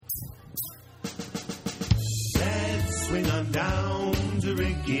swing on down to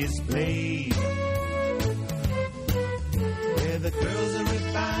Ricky's place, where the girls are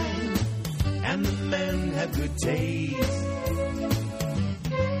refined and the men have good taste.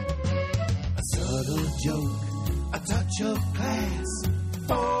 A subtle joke, a touch of class,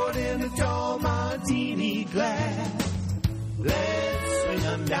 poured in a tall martini glass. Let's swing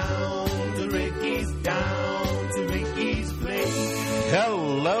on down to Ricky's place.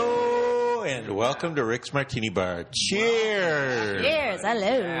 Hello, and welcome to Rick's Martini Bar. Cheers! Cheers,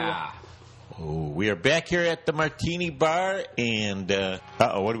 hello. Yeah. Oh, we are back here at the Martini Bar, and,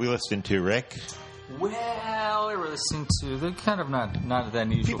 what are we listening to, Rick? Well, we were listening to the kind of not that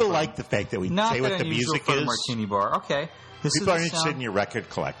unusual. People like the fact that we not say that what the music for is. The Martini Bar. Okay. People are interested in your record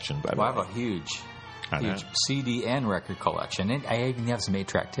collection, by the way. I have a huge CD and record collection. And I even have some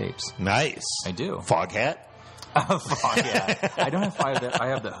 8-track tapes. Nice. I do. Foghat? Foghat. I don't have I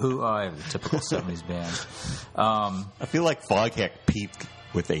have the Who. I have the typical 70s band. I feel like Foghat peaked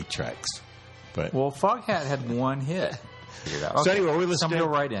with 8 tracks. But well, Foghat had one hit. Okay. So anyway, we listened. Somebody will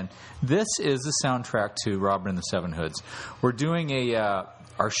write in. This is the soundtrack to Robin and the Seven Hoods. We're doing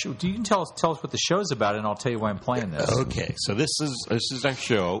our show. You can tell us what the show's about, and I'll tell you why I'm playing this. Okay, so this is our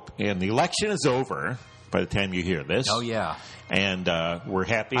show, and the election is over by the time you hear this. Oh yeah, and we're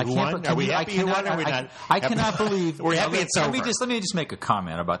happy who won. Are we happy who won? Or are we not? I cannot believe we're happy it's over. Let me just make a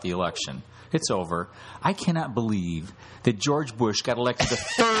comment about the election. It's over. I cannot believe that George Bush got elected the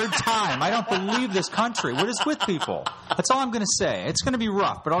third time. I don't believe this country. What is with people? That's all I'm going to say. It's going to be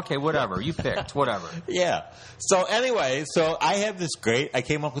rough, but okay, whatever. You picked, whatever. Yeah. So anyway, I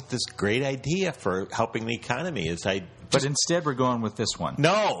came up with this great idea for helping the economy. But instead, we're going with this one.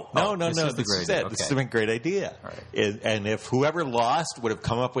 No. This is it. This is a great idea. All right. And if whoever lost would have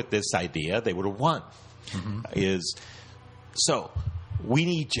come up with this idea, they would have won. Mm-hmm. So we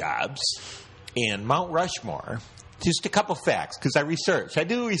need jobs. And Mount Rushmore, just a couple facts, because I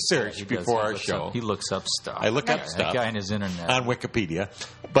do research before our show. He looks up stuff. I look up stuff. That guy in his internet. On Wikipedia.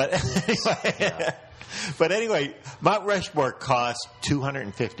 But anyway, Mount Rushmore cost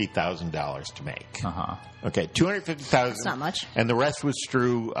 $250,000 to make. Uh-huh. Okay, $250,000. That's not much. And the rest was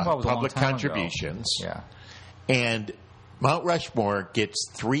through public contributions. Yeah. And Mount Rushmore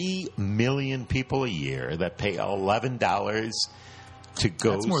gets 3 million people a year that pay $11 to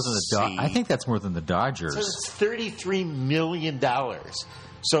go that's more than I think that's more than the Dodgers. So it's $33 million.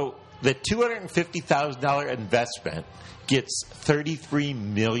 So the $250,000 investment gets $33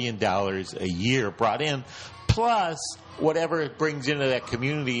 million a year brought in, plus whatever it brings into that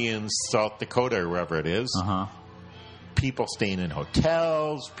community in South Dakota or wherever it is. Uh-huh. People staying in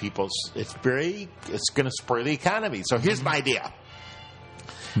hotels. It's going to spur the economy. So here's my idea.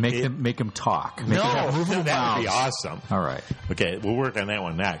 Make them talk. That would be awesome. All right. Okay, we'll work on that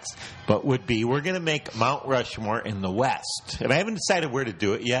one next. But we're going to make Mount Rushmore in the West. And I haven't decided where to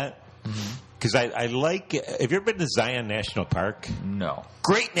do it yet. Because I like it. Have you ever been to Zion National Park? No.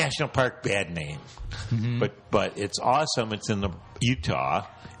 Great national park, bad name. Mm-hmm. But it's awesome. It's in Utah.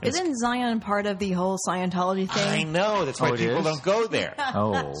 Isn't Zion part of the whole Scientology thing? I know. That's why people don't go there.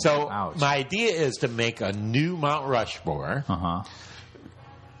 Oh. So ouch. My idea is to make a new Mount Rushmore. Uh-huh.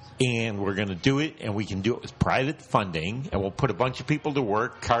 And we're going to do it, and we can do it with private funding, and we'll put a bunch of people to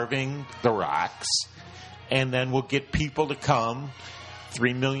work carving the rocks, and then we'll get people to come.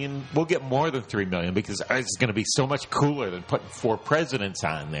 3 million. We'll get more than 3 million because it's going to be so much cooler than putting 4 presidents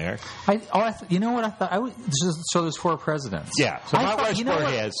on there. You know what I thought? So there's 4 presidents. Yeah. So Mount Rushmore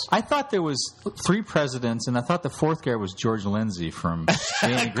has. I thought there was 3 presidents, and I thought the 4th guy was George Lindsay from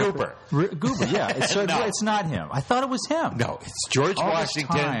Goober. Goober, yeah. So no. It's not him. I thought it was him. No, it's George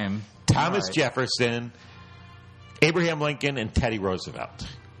Washington, Thomas Jefferson, Abraham Lincoln, and Teddy Roosevelt.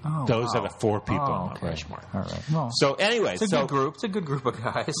 Oh, those are the 4 people on Mount okay. Rushmore. All right. Well, so anyway, it's a good group. It's a good group of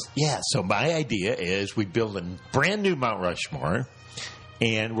guys. Yeah. So my idea is we build a brand new Mount Rushmore,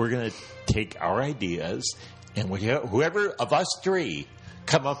 and we're going to take our ideas, and whoever of us 3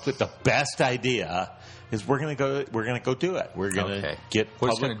 come up with the best idea is we're going to go do it. We're going to get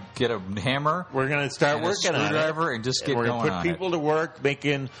going to get a hammer. We're going to start working on it. Screwdriver and just get going on it. We're going to put people to work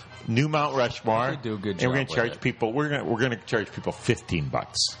making new Mount Rushmore. They do a good job. And we're going to charge people. We're going to charge people $15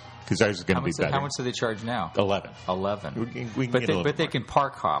 because ours is going to be better. How much do they charge now? 11. We can but they can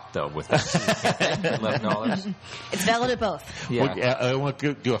park hop though with that. $11. It's valid at both. Yeah. We'll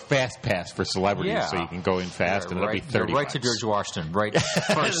do a fast pass for celebrities, so you can go in fast, and it'll be $30. Right to George Washington, right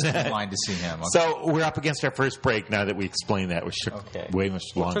first in line to see him. Okay. So we're up against our first break now that we explained that, which took way much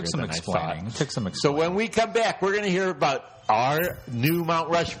longer than I thought. It took some explaining. So when we come back, we're going to hear about our new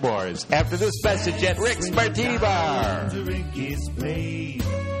Mount Rushmores after this message at Rick's Martini Bar. To Ricky's place,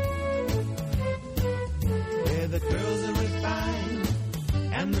 where the girls are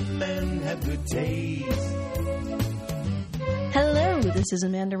This is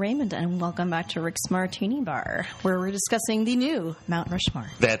Amanda Raymond, and welcome back to Rick's Martini Bar, where we're discussing the new Mount Rushmore.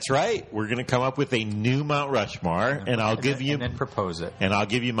 That's right. We're going to come up with a new Mount Rushmore, and I'll give you and then propose it. and I'll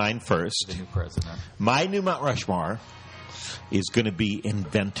give you mine first. The new president. My new Mount Rushmore is going to be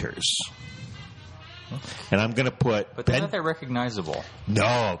inventors. And I'm going to put But they're not that recognizable.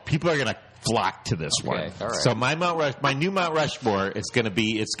 No, people are going to flock to this one. All right. So my new Mount Rushmore is going to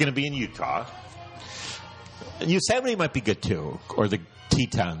be in Utah. Yosemite might be good too, or the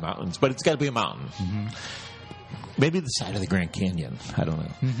Teton Mountains, but it's got to be a mountain. Mm-hmm. Maybe the side of the Grand Canyon. I don't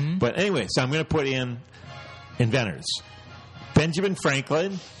know. Mm-hmm. But anyway, so I'm going to put in inventors: Benjamin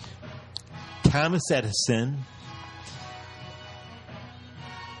Franklin, Thomas Edison,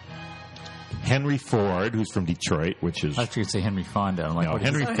 Henry Ford, who's from Detroit, which is... I thought you'd say Henry Fonda. I'm like, No, what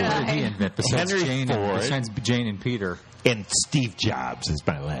Henry Ford. Ford. What did he invent besides Henry Jane, Ford. besides Jane and Peter? And Steve Jobs is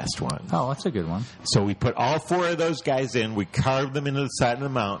my last one. Oh, that's a good one. So we put all four of those guys in. We carved them into the side of the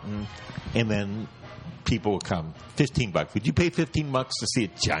mountain, and then people will come. $15. Would you pay $15 to see a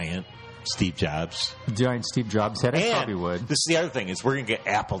giant Steve Jobs? Giant Steve Jobs head? I probably would. This is the other thing is we're going to get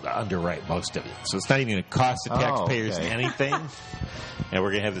Apple to underwrite most of it, so it's not even going to cost the taxpayers okay. anything. And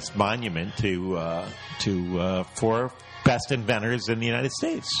we're going to have this monument to four best inventors in the United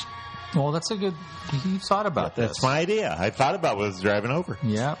States. Well, that's a good... You thought about That's this. my idea. I thought about when I was driving over.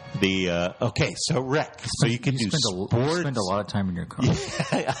 Yeah. Okay, so Rick, so you can do You sports. spend a lot of time in your car.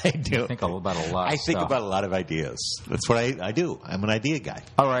 I do. You think about a lot of I think stuff. about a lot of ideas. That's what I do. I'm an idea guy.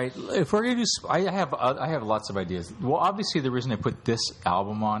 All right, if we're going to do, I have lots of ideas. Well, obviously, the reason I put this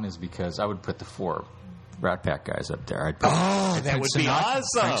album on is because I would put the four Rat Pack guys up there. I'd put that Frank would be Sinatra,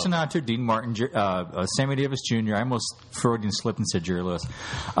 Frank awesome. Sinatra, Dean Martin, Sammy Davis Jr. I almost Freudian slipped and said Jerry Lewis.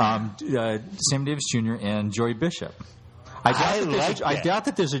 Sammy Davis Jr. and Joey Bishop. I doubt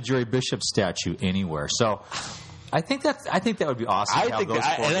that there's a Joey Bishop statue anywhere. So I think that would be awesome. to have those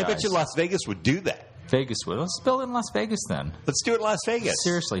four I bet guys. you Las Vegas would do that. Vegas would. Let's build it in Las Vegas then. Let's do it in Las Vegas.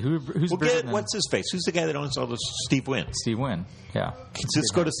 Seriously, who's We'll bigger get than what's his face? Who's the guy that owns all this? Steve Wynn. Steve Wynn? Yeah.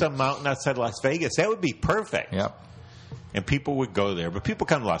 Just go to some mountain outside Las Vegas. That would be perfect. Yep. And people would go there, but people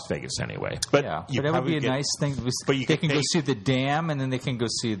come to Las Vegas anyway. But Yeah, you but it would be a probably nice thing. But you they could can go take- see the dam, and then they can go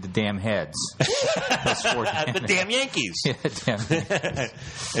see the dam heads. the damn Yankees. Yeah, damn.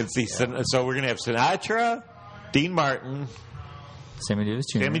 And see, so we're going to have Sinatra, Dean Martin, Sammy Davis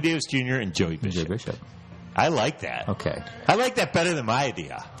Jr. Sammy Davis Jr., and Joey and Joey Bishop. Bishop. I like that. Okay. I like that better than my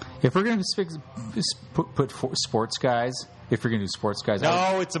idea. If we're going to put sports guys, if we're going to do sports guys,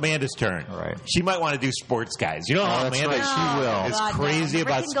 No, it's Amanda's turn. All right. She might want to do sports guys. You know how that's Amanda right. she will. is God, crazy no. Rick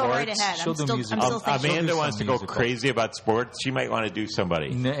about can go right sports. ahead. She'll do music. I'm still thinking. Amanda She'll do wants to some go musical. crazy about sports. She might want to do somebody.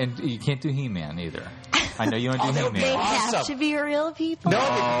 and you can't do He-Man either. I know you want to do that would be They He-Man. awesome. have to be real people. No, they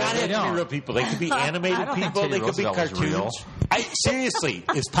do not they have to be don't. real people. They could be animated I don't think people. Teddy They could be Roosevelt was real. cartoons. Seriously,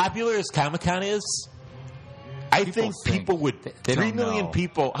 as popular as Comic-Con is, I think people would. they 3 don't million know.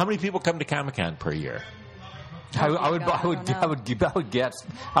 people. How many people come to Comic-Con per year? I would God, I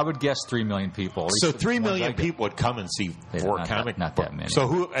I would guess 3 million people. At least So the 3 ones I million get. people would come and see Yeah, four not comic. that- not that many. So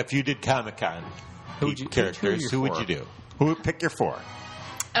who, if you did Comic-Con, Who would you- characters, who who are would your you do? Who would pick your four?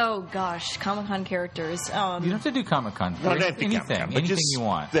 Oh gosh, Comic-Con characters. You don't have to do Comic-Con. No, not the anything, Comic-Con, but anything just you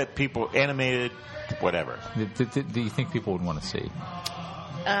want. that people animated, whatever. Do you think people would want to see?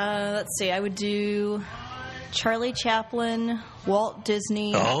 Let's see. I would do Charlie Chaplin, Walt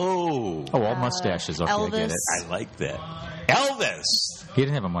Disney. Oh, All mustaches. Okay, I get Elvis. it. I like that. Elvis. He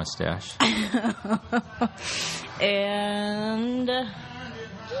didn't have a mustache. And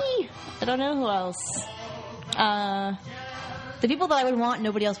I don't know who else. The people that I would want,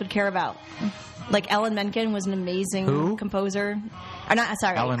 nobody else would care about. Like Alan Menken was an amazing Who? composer. Or not,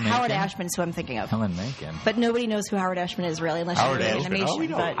 sorry, Alan Howard Menken? Ashman is who I'm thinking of. Helen Menken. But nobody knows who Howard Ashman is really, unless Howard you're doing Ashman. animation. Oh, we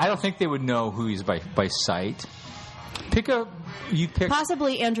know. But I don't think they would know who he's by sight. Pick.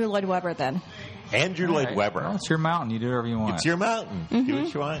 possibly Andrew Lloyd Webber then. Andrew All Lloyd right. Webber. Well, it's your mountain. You do whatever you want. It's your mountain. Do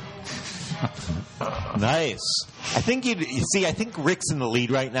what you want. Nice. I think you see. I think Rick's in the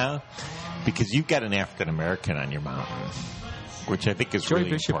lead right now because you've got an African American on your mountain, which I think is Joey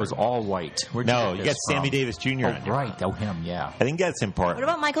really Bishop was important. all white. Where'd No, get you this got Sammy from? Davis Jr. Oh, on your right. mountain. Oh, him. Yeah. I think that's important. What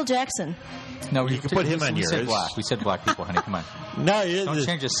about Michael Jackson? No, You could put him on we said yours. black. We said black people, honey. Come on. No, Don't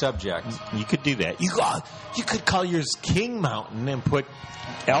change the subject. you could do that. You could call yours King Mountain and put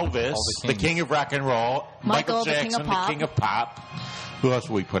Elvis, All the the kings. King of rock and roll, Michael, the King Jackson, of pop. the King of pop. Who else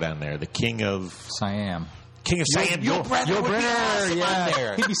will we put on there? The King of Siam. Siam. Yul Brynner would be awesome yeah. on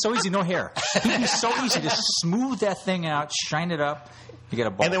there. He'd be so easy, no hair. He'd be so easy to smooth that thing out, shine it up. You got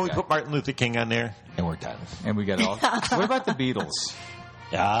a bald And then we guy. put Martin Luther King on there, and we're done. And we got all. What about the Beatles?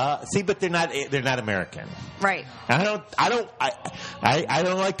 See, but they're not American. Right. I I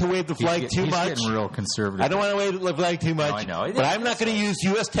don't like to wave the flag too he's much. Getting real conservative. I don't want to wave the flag too much. No, I know. But I'm not going to use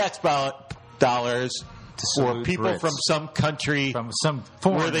U.S. tax dollars for salute people Brits. from some country From some where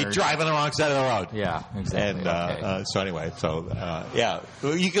foreigners. they driving alongside of the road. Yeah, exactly. And Okay. so anyway, yeah,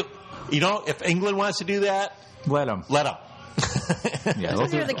 you could, if England wants to do that, Let them. let them. Yeah,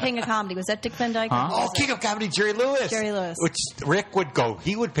 Who's here the king of comedy? Was that Dick Van Dyke? Huh? Oh, King of Comedy, Jerry Lewis. Jerry Lewis. Which Rick would go.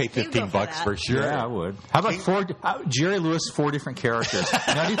 He would pay He'd go $15 for that. for sure. Yeah, I would. How about Jerry Lewis, 4 different characters?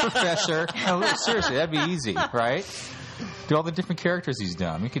 Nutty Professor. No, seriously, that'd be easy, right? Do all the different characters he's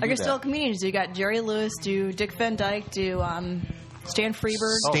done. We could Are do you that. still comedians? Do you got Jerry Lewis? Do Dick Van Dyke? Do Stan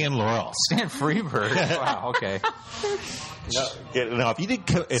Freberg? Stan Laurel. Stan Freberg. Wow, okay. No, if you did,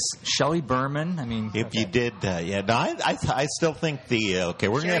 Shelley Berman. I mean, if you did, I still think we're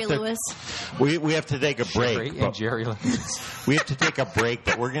gonna Jerry have to. Lewis. We have to take a break. Jerry but and Jerry Lewis. we have to take a break,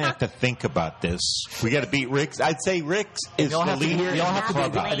 but we're gonna have to think about this. We got to beat Rick's. I'd say Rick's is They all the have to be, leader. they all in the have to be,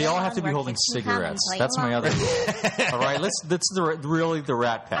 clubhouse. they all have to be holding cigarettes. That's my other rule. All right, that's really the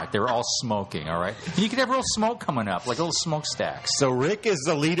Rat Pack. They're all smoking. All right, you could have real smoke coming up, like little smokestacks. So Rick is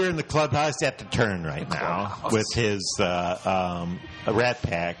the leader in the clubhouse at the turn right now with his Rat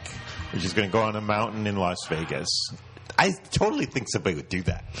Pack, which is going to go on a mountain in Las Vegas. I totally think somebody would do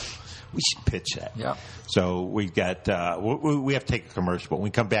that. We should pitch that. Yeah. So we've got we have to take a commercial, but when we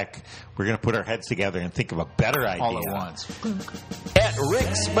come back, we're going to put our heads together and think of a better idea. All at once. At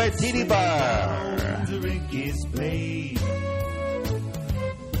Rick's Martini Bar. To Ricky's place,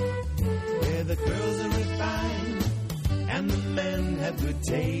 where the girls are refined and the men have good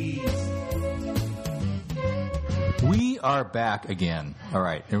taste. We are back again. All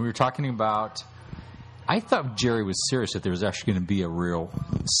right, and we were talking about. I thought Jerry was serious that there was actually going to be a real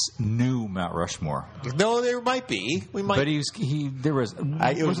new Mount Rushmore. No, there might be. We might. But there was.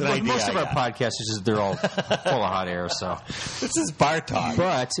 It was an idea most of I our got. podcasts is just they're all full of hot air. So, This is bar talk.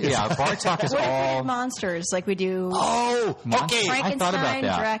 but yeah, bar talk is What if we all. did monsters like we do Oh, okay. I thought about Frankenstein, that.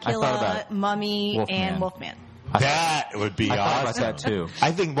 I thought Dracula, about it. Mummy, Wolfman. and Wolfman? That would be I thought awesome. about that too.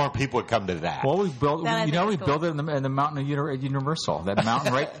 I think more people would come to that. Well, we built. That I We think is built cool. it in the mountain of Universal. That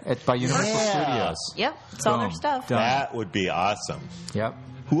mountain right by Universal Yeah. Studios. Yep, it's all their Boom. stuff. Done. That would be awesome. Yep.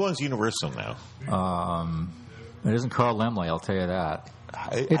 Who owns Universal now? It isn't Carl Laemmle, I'll tell you that. I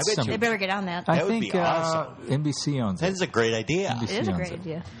It's bet some- They you. better get on that. I That would think be awesome. NBC owns That it. is a great idea. NBC It is a owns great it.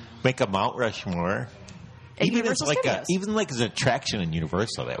 idea. Make a Mount Rushmore. At Even as Universal like Studios. even like as an attraction in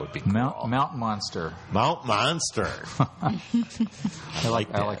Universal, that would be cool. Mount Monster. Mount Monster. I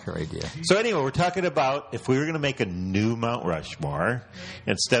like that. her idea. So anyway, we're talking about if we were going to make a new Mount Rushmore,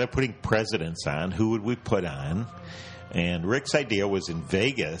 instead of putting presidents on, who would we put on? And Rick's idea was in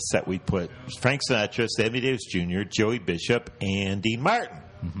Vegas that we put Frank Sinatra, Sammy Davis Jr., Joey Bishop, and Dean Martin.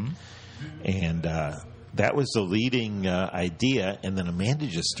 Mm-hmm. And that was the leading idea. And then Amanda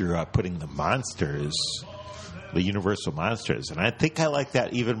just threw out putting the monsters, the Universal monsters. And I think I like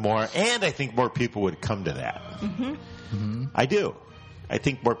that even more. And I think more people would come to that. Mm-hmm. I do. I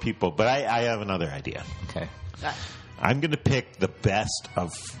think more people. But I have another idea. Okay. I'm going to pick the best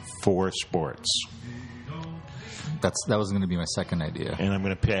of 4 sports. That was going to be my second idea. And I'm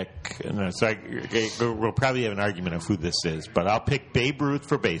going to pick, we'll probably have an argument of who this is, but I'll pick Babe Ruth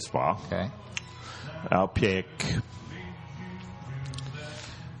for baseball. Okay. I'll pick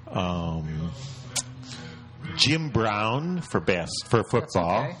Jim Brown for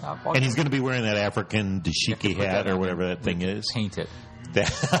football. okay. I'll And he's going to be wearing that African dashiki put hat that or on whatever there. that thing is. Paint it.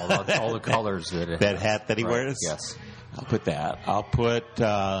 That, All the colors that it that has. hat that he Right. wears? Yes. I'll put that. I'll put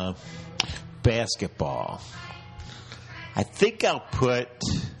basketball. I think I'll put...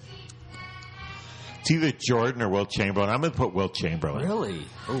 It's either Jordan or Wilt Chamberlain. I'm going to put Wilt Chamberlain. Really?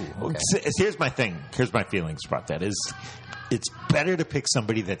 Ooh, okay. Here's my thing. Here's my feelings about that. It's better to pick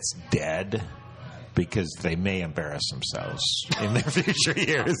somebody that's dead because they may embarrass themselves in their future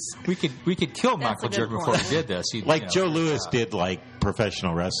years. We could kill That's Michael a good Jordan point. before he did this. Like Joe Lewis did, like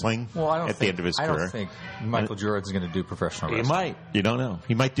professional wrestling at the end of his I career. don't think Michael Jordan's going to do professional He wrestling. might. You don't know.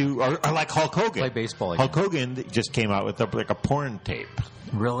 He might do, or like Hulk Hogan. Play baseball again. Hulk Hogan just came out with like a porn tape.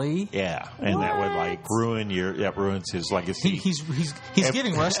 Really? Yeah, and that would like ruins his legacy. He's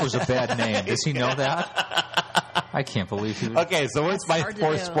giving wrestlers a bad name. Does he know that? I can't believe he would. Okay, so what's my hard to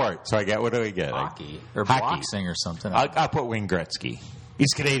 4th do. sport? So I got, what do we get? Hockey or Hockey. boxing or something. I'll put Wayne Gretzky.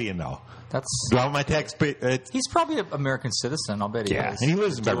 He's Canadian though. That's Do I want my tax? he's probably an American citizen. I'll bet he Yeah, is. and he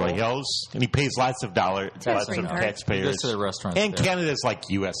lives in Too Beverly old. Hills, and he pays lots of dollars, lots of green card. taxpayers. He goes to the restaurants and there. Canada's like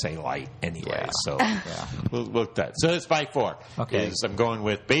USA light anyway. Yeah. So Yeah. we'll look at that. So that's my 4. Okay. Is I'm going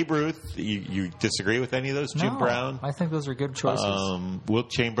with Babe Ruth. You disagree with any of those? Jim No, Brown, I think those are good choices. Wilt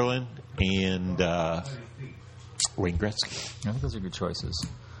Chamberlain, and Wayne Gretzky. I think those are good choices.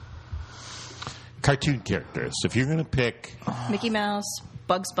 Cartoon characters. If you're going to pick... Mickey Mouse,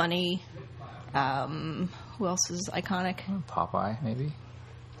 Bugs Bunny. Who else is iconic? Popeye, maybe.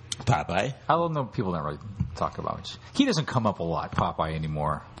 Popeye. I don't know. People don't really talk about much. He doesn't come up a lot, Popeye,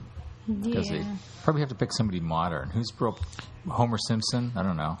 anymore. Does he? Probably have to pick somebody modern. Who's broke? Homer Simpson? I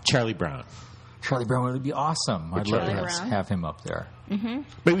don't know. Charlie Brown. Charlie Brown would be awesome. I'd love Charlie to Brown. have him up there. Maybe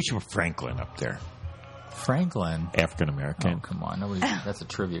we should put Franklin up there. Franklin. African Oh, American. come on. Nobody, that's a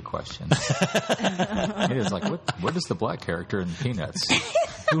trivia question. It is like, what is the black character in Peanuts?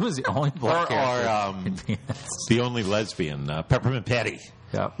 Who was the only black character in Peanuts? The only lesbian, Peppermint Patty.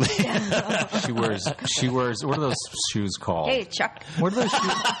 Yep. She wears, what are those shoes called? Hey, Chuck. What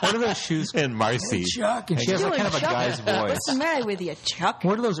are those shoes? And Marcy. Chuck. And she has like kind of a Chuck. guy's voice. What's the matter with you, Chuck?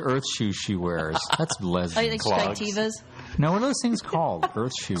 What are those earth shoes she wears? That's Oh, you lesbian. think Clogs. Tivas? No, what are those things called?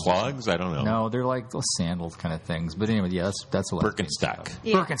 Earth shoes. Clogs? I don't know. No, they're like those sandals kind of things. But anyway, yeah, that's a lesbian Birkenstock. stuff.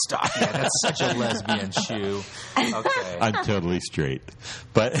 Yeah. Birkenstock. Yeah, that's such a lesbian shoe. Okay. I'm totally straight.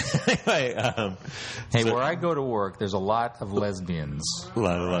 But anyway, Hey, where I go to work, there's a lot of lesbians. a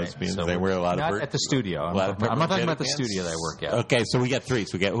lot of lesbians. So they wear a lot not of at the studio. I'm lot of not talking about the pants. studio that I work at. Okay, so we got three.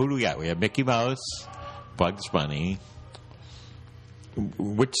 So who do we got? We have Mickey Mouse, Bugs Bunny.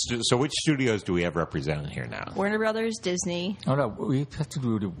 Which studios do we have represented here now? Warner Brothers, Disney, Oh no, we have to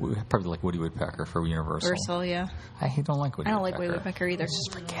do probably like Woody Woodpecker for Universal. Ursula, yeah. I don't like Woody. I don't like Woody Woodpecker either.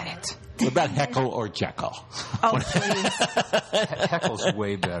 Just forget it. What about Heckle or Jekyll? Oh, please. Heckle's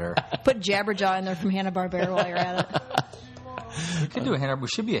way better. Put Jabberjaw in there from Hanna-Barbera while you're at it. We could do we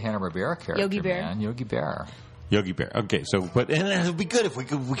should be a Hanna-Barbera character. Yogi Bear. Man. Yogi Bear. Yogi Bear. Okay, so and it would be good if we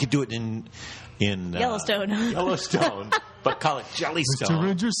could do it in Yellowstone. Yellowstone, but call it Jellystone.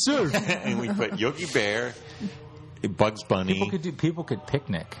 Ranger, sir. And we put Yogi Bear, Bugs Bunny. People could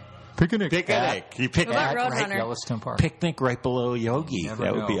picnic. Picnic. You What about picnic Roadrunner? Yellowstone Park. picnic right below Yogi. Never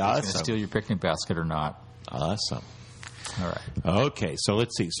That would know be if he's gonna awesome. steal your picnic basket or not. Awesome. All right. Okay, so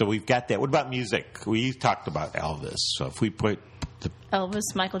let's see. So we've got that. What about music? We talked about Elvis. So if we put Elvis,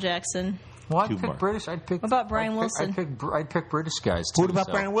 Michael Jackson. Well, Two I'd pick more. British. I'd pick. What about Brian Wilson? I'd pick British guys too. what about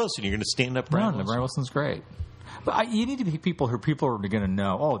so. Brian Wilson? You're going to stand up, Brian Brian Wilson? Wilson's great. But you need to be people are going to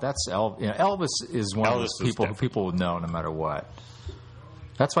know. Oh, that's Elvis. Elvis is one of Elvis those is people who different. people would know no matter what.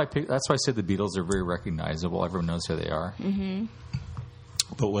 That's why I said the Beatles are very recognizable. Everyone knows who they are. Mm-hmm.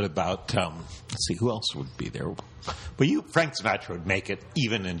 But what about? Let's see, who else would be there? Well, Frank Sinatra would make it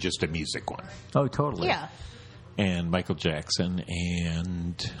even in just a music one, Oh, totally. Yeah. and Michael Jackson,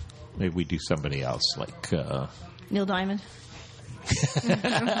 and maybe we do somebody else like Neil Diamond.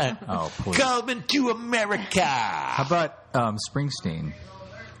 Oh, please. Coming to America. How about Springsteen?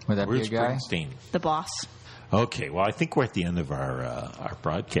 Would that Where's be a guy? Springsteen? The Boss. Okay, well, I think we're at the end of our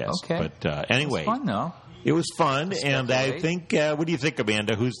broadcast. Okay. But anyway, It's fun though. it was fun, and I speculate. think. What do you think,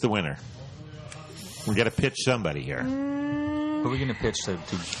 Amanda? Who's the winner? We got to pitch somebody here Who are we going to pitch to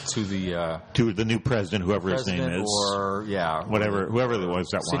the to the new president, whoever his president name is, or whoever it was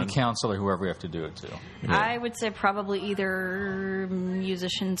that city won. council or whoever we have to do it to? I would say probably either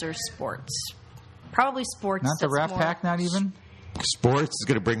musicians or sports. Probably sports. Not the that's Rat more- Pack, not even. Sports is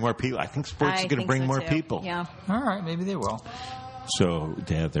going to bring more people. I think sports I is going to think bring so, more too. people. Yeah. All right, maybe they will. So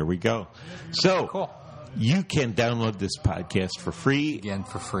there we go. So Cool. you can download this podcast for free Again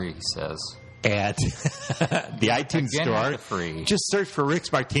for free, he says. at the iTunes Again, store. for free. Just search for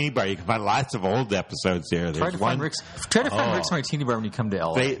Rick's Martini Bar. You can find lots of old episodes there. Try There's to find one. Rick's Martini Bar when you come to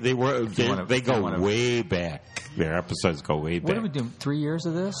LA. They wanna- go you wanna- way back. Their episodes go way What back. are we doing? 3 years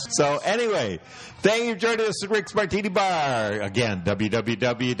of this? So anyway, thank you for joining us at Rick's Martini Bar. Again,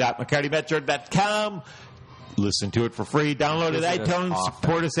 www.mccartymetro.com. Listen to it for free. Download it at Visit us iTunes. often.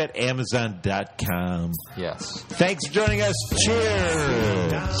 Support us at Amazon.com. Yes. Thanks for joining us.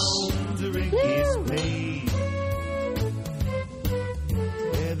 Cheers. Down to Ricky's place,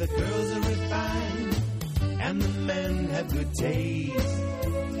 where the girls are refined and the men have good taste.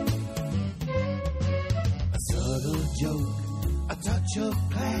 A subtle joke, a touch of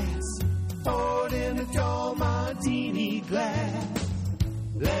class, poured in a tall martini glass.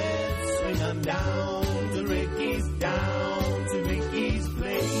 Let's swing 'em down